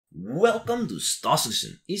Welcome to Star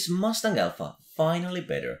Citizen. Is Mustang Alpha finally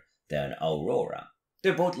better than Aurora?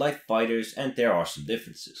 They're both light fighters and there are some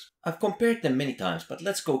differences. I've compared them many times, but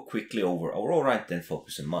let's go quickly over Aurora and then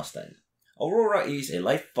focus on Mustang. Aurora is a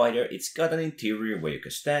light fighter. It's got an interior where you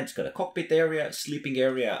can stand, it's got a cockpit area, sleeping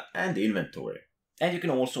area and inventory. And you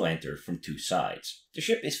can also enter from two sides. The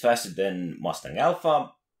ship is faster than Mustang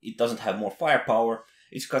Alpha. It doesn't have more firepower.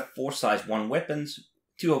 It's got 4 size 1 weapons,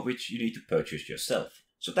 2 of which you need to purchase yourself.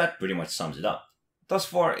 So that pretty much sums it up. Thus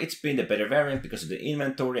far, it's been the better variant because of the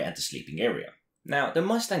inventory and the sleeping area. Now, the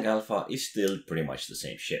Mustang Alpha is still pretty much the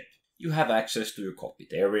same ship. You have access to your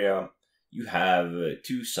cockpit area, you have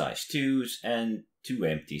 2 size 2s and 2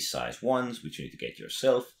 empty size 1s, which you need to get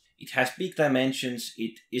yourself. It has big dimensions,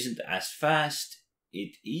 it isn't as fast,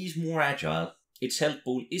 it is more agile, its health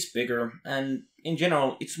pool is bigger, and in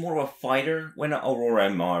general, it's more of a fighter when an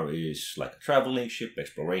Aurora MR is like a traveling ship,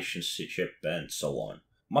 exploration ship, and so on.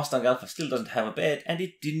 Mustang Alpha still doesn't have a bed, and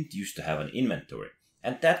it didn't used to have an inventory.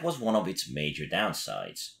 And that was one of its major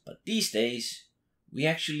downsides. But these days, we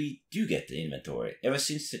actually do get the inventory. Ever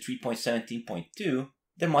since the 3.17.2,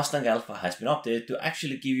 the Mustang Alpha has been updated to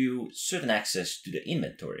actually give you certain access to the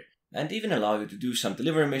inventory, and even allow you to do some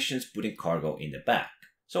delivery missions putting cargo in the back.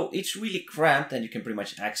 So it's really cramped and you can pretty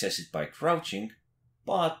much access it by crouching,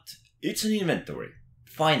 but it's an inventory,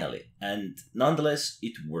 finally, and nonetheless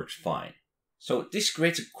it works fine. So this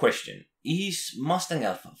creates a question: is Mustang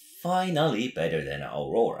Alpha finally better than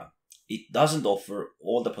Aurora? It doesn't offer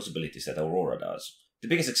all the possibilities that Aurora does. The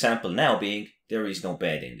biggest example now being there is no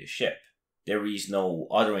bed in this ship. There is no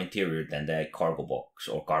other interior than the cargo box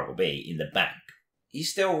or cargo bay in the back.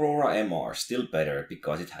 Is the Aurora MR still better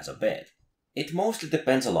because it has a bed? It mostly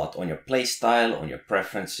depends a lot on your playstyle, on your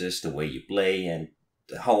preferences, the way you play, and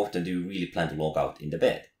how often do you really plan to log out in the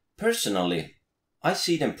bed. Personally, I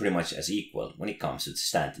see them pretty much as equal when it comes to the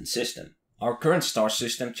stand-in system. Our current star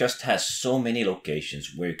system just has so many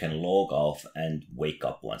locations where you can log off and wake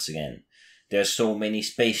up once again. There are so many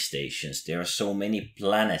space stations, there are so many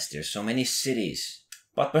planets, there are so many cities.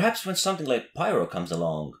 But perhaps when something like Pyro comes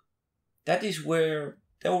along, that is where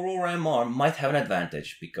the Aurora MR might have an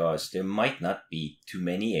advantage, because there might not be too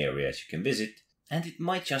many areas you can visit, and it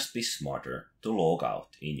might just be smarter to log out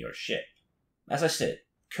in your ship. As I said,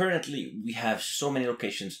 currently we have so many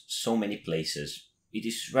locations, so many places, it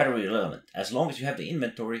is rather irrelevant. As long as you have the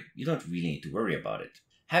inventory, you don't really need to worry about it.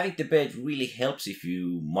 Having the bed really helps if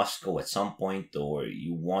you must go at some point, or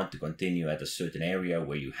you want to continue at a certain area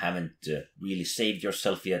where you haven't really saved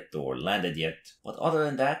yourself yet or landed yet. But other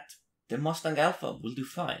than that, the Mustang Alpha will do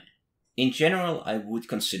fine. In general, I would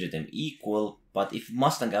consider them equal, but if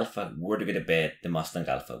Mustang Alpha were to get a bed, the Mustang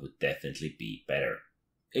Alpha would definitely be better.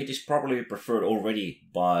 It is probably preferred already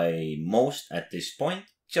by most at this point,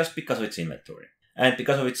 just because of its inventory, and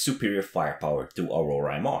because of its superior firepower to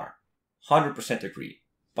Aurora MR. 100% agree.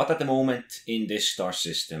 But at the moment, in this star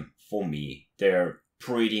system, for me, they're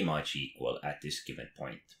pretty much equal at this given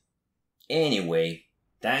point. Anyway,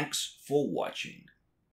 thanks for watching.